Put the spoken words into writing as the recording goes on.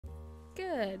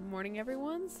Good morning,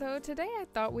 everyone. So today I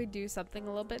thought we'd do something a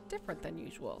little bit different than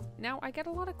usual. Now, I get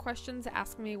a lot of questions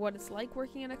asking me what it's like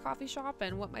working in a coffee shop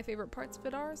and what my favorite parts of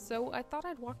it are, so I thought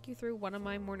I'd walk you through one of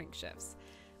my morning shifts.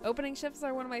 Opening shifts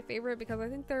are one of my favorite because I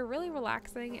think they're really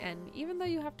relaxing, and even though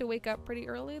you have to wake up pretty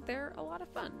early, they're a lot of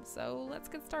fun. So let's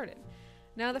get started.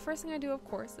 Now, the first thing I do, of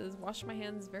course, is wash my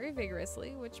hands very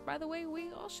vigorously, which, by the way,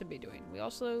 we all should be doing. We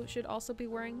should also be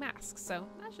wearing masks, so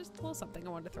that's just a little something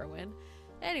I wanted to throw in.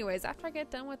 Anyways, after I get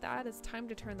done with that, it's time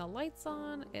to turn the lights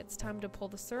on, it's time to pull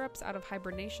the syrups out of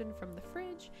hibernation from the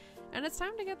fridge, and it's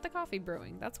time to get the coffee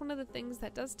brewing. That's one of the things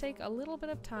that does take a little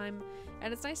bit of time,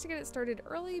 and it's nice to get it started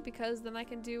early because then I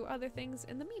can do other things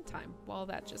in the meantime while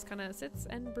that just kind of sits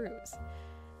and brews.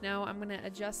 Now I'm going to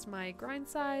adjust my grind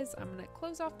size, I'm going to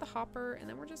close off the hopper, and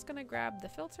then we're just going to grab the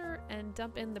filter and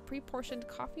dump in the pre-portioned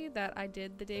coffee that I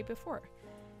did the day before.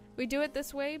 We do it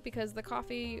this way because the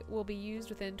coffee will be used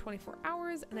within 24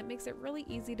 hours, and it makes it really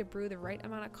easy to brew the right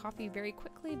amount of coffee very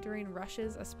quickly during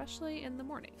rushes, especially in the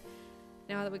morning.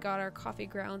 Now that we got our coffee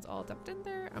grounds all dumped in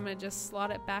there, I'm going to just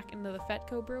slot it back into the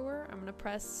Fetco brewer. I'm going to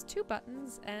press 2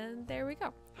 buttons, and there we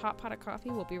go. Hot pot of coffee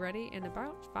will be ready in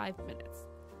about 5 minutes.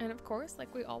 And of course,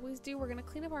 like we always do, we're going to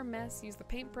clean up our mess, use the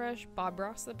paintbrush, Bob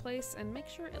Ross the place, and make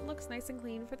sure it looks nice and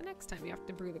clean for the next time you have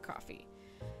to brew the coffee.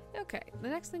 Okay, the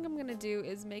next thing I'm going to do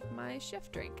is make my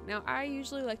shift drink. Now, I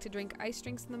usually like to drink iced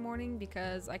drinks in the morning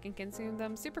because I can consume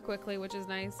them super quickly, which is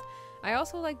nice. I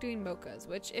also like doing mochas,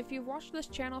 which if you've watched this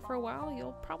channel for a while,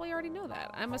 you'll probably already know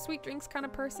that. I'm a sweet drinks kind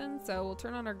of person, so we'll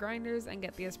turn on our grinders and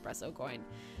get the espresso going.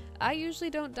 I usually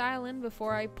don't dial in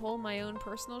before I pull my own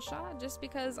personal shot, just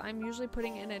because I'm usually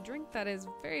putting in a drink that is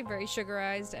very, very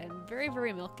sugarized and very,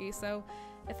 very milky, so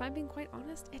if I'm being quite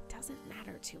honest, it doesn't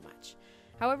matter too much.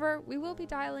 However, we will be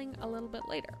dialing a little bit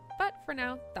later, but for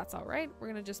now, that's alright. We're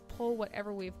gonna just pull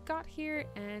whatever we've got here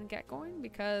and get going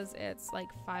because it's like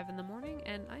 5 in the morning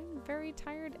and I'm very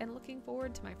tired and looking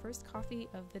forward to my first coffee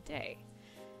of the day.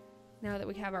 Now that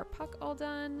we have our puck all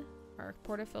done, our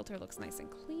portafilter looks nice and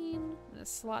clean, I'm gonna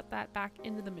slot that back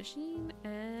into the machine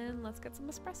and let's get some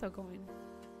espresso going.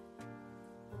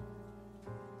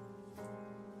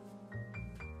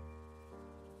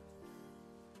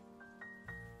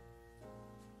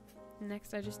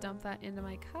 Next, I just dump that into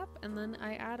my cup, and then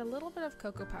I add a little bit of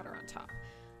cocoa powder on top.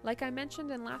 Like I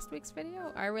mentioned in last week's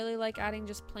video, I really like adding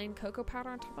just plain cocoa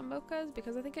powder on top of mochas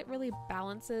because I think it really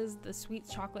balances the sweet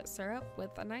chocolate syrup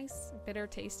with a nice bitter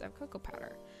taste of cocoa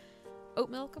powder. Oat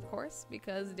milk, of course,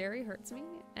 because dairy hurts me,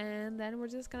 and then we're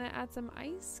just gonna add some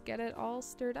ice, get it all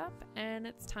stirred up, and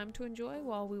it's time to enjoy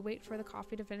while we wait for the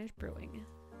coffee to finish brewing.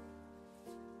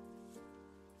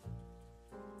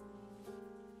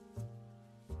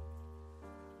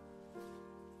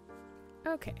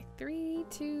 Okay, 3,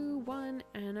 2, 1,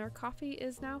 and our coffee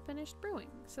is now finished brewing.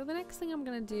 So the next thing I'm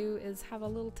going to do is have a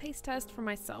little taste test for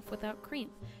myself without cream.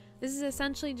 This is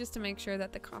essentially just to make sure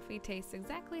that the coffee tastes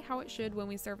exactly how it should when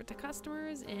we serve it to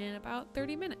customers in about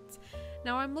 30 minutes.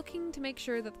 Now I'm looking to make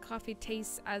sure that the coffee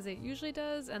tastes as it usually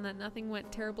does and that nothing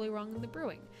went terribly wrong in the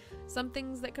brewing. Some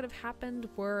things that could have happened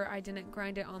were I didn't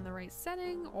grind it on the right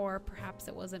setting, or perhaps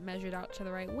it wasn't measured out to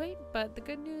the right weight, but the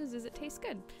good news is it tastes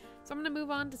good. So I'm going to move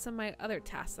on to some of my other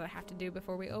tasks that I have to do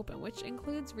before we open, which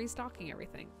includes restocking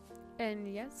everything.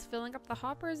 And yes, filling up the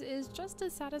hoppers is just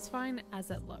as satisfying as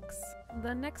it looks.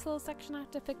 The next little section I have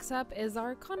to fix up is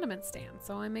our condiment stand,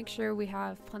 so I make sure we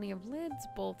have plenty of lids,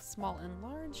 both small and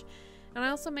large. And I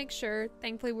also make sure,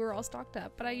 thankfully we were all stocked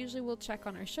up, but I usually will check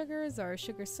on our sugars, our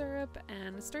sugar syrup,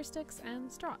 and stir sticks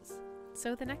and straws.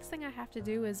 So the next thing I have to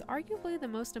do is arguably the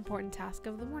most important task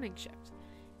of the morning shift,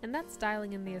 and that's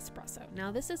dialing in the espresso.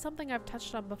 Now this is something I've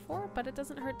touched on before, but it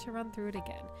doesn't hurt to run through it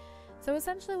again. So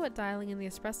essentially what dialing in the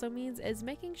espresso means is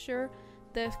making sure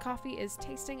the coffee is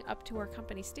tasting up to our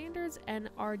company standards and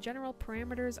our general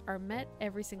parameters are met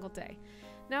every single day.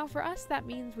 Now for us, that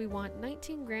means we want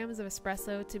 19 grams of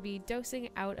espresso to be dosing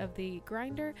out of the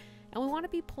grinder, and we want to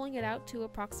be pulling it out to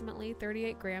approximately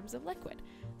 38 grams of liquid.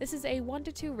 This is a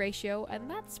 1:2 ratio, and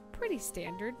that's pretty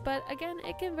standard, but again,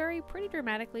 it can vary pretty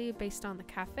dramatically based on the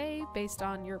cafe, based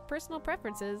on your personal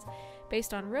preferences,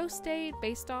 based on roast date,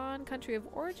 based on country of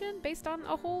origin, based on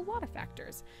a whole lot of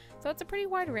factors. So it's a pretty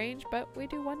wide range, but we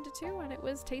do 1 to 2, and it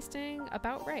was tasting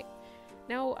about right.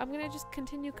 Now I'm going to just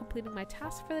continue completing my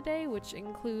tasks for the day, which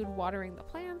include watering the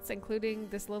plants, including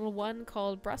this little one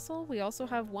called Brussels. We also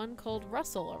have one called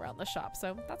Russell around the shop,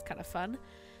 so that's kind of fun.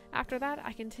 After that,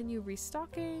 I continue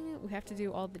restocking, we have to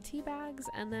do all the tea bags,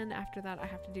 and then after that I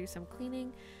have to do some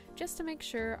cleaning just to make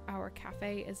sure our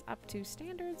cafe is up to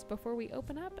standards before we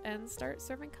open up and start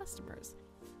serving customers.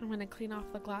 I'm going to clean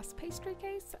off the glass pastry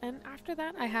case, and after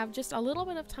that I have just a little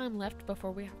bit of time left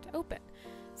before we have to open.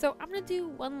 So I'm going to do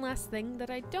one last thing that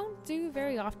I don't do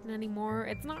very often anymore.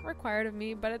 It's not required of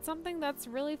me, but it's something that's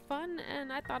really fun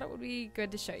and I thought it would be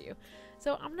good to show you.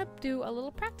 So I'm going to do a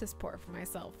little practice pour for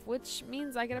myself, which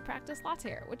means I get to practice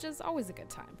latte art, which is always a good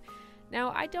time.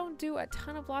 Now, I don't do a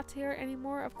ton of latte art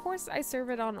anymore. Of course, I serve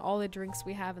it on all the drinks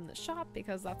we have in the shop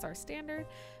because that's our standard,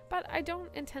 but I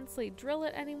don't intensely drill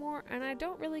it anymore, and I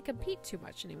don't really compete too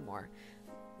much anymore.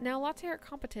 Now, latte art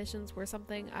competitions were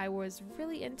something I was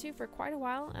really into for quite a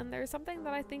while, and they're something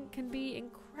that I think can be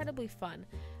incredibly fun.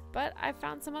 But I've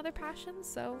found some other passions,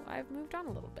 so I've moved on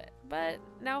a little bit. But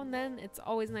now and then, it's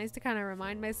always nice to kind of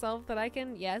remind myself that I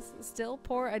can, yes, still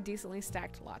pour a decently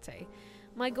stacked latte.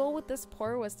 My goal with this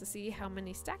pour was to see how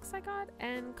many stacks I got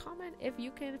and comment if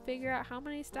you can figure out how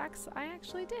many stacks I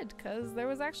actually did, because there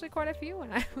was actually quite a few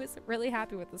and I was really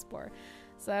happy with this pour.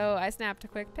 So I snapped a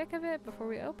quick pic of it before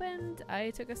we opened.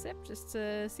 I took a sip just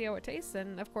to see how it tastes,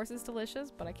 and of course it's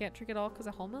delicious, but I can't drink it all because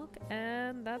of whole milk,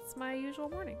 and that's my usual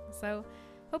morning. So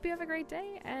hope you have a great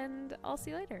day, and I'll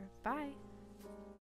see you later. Bye!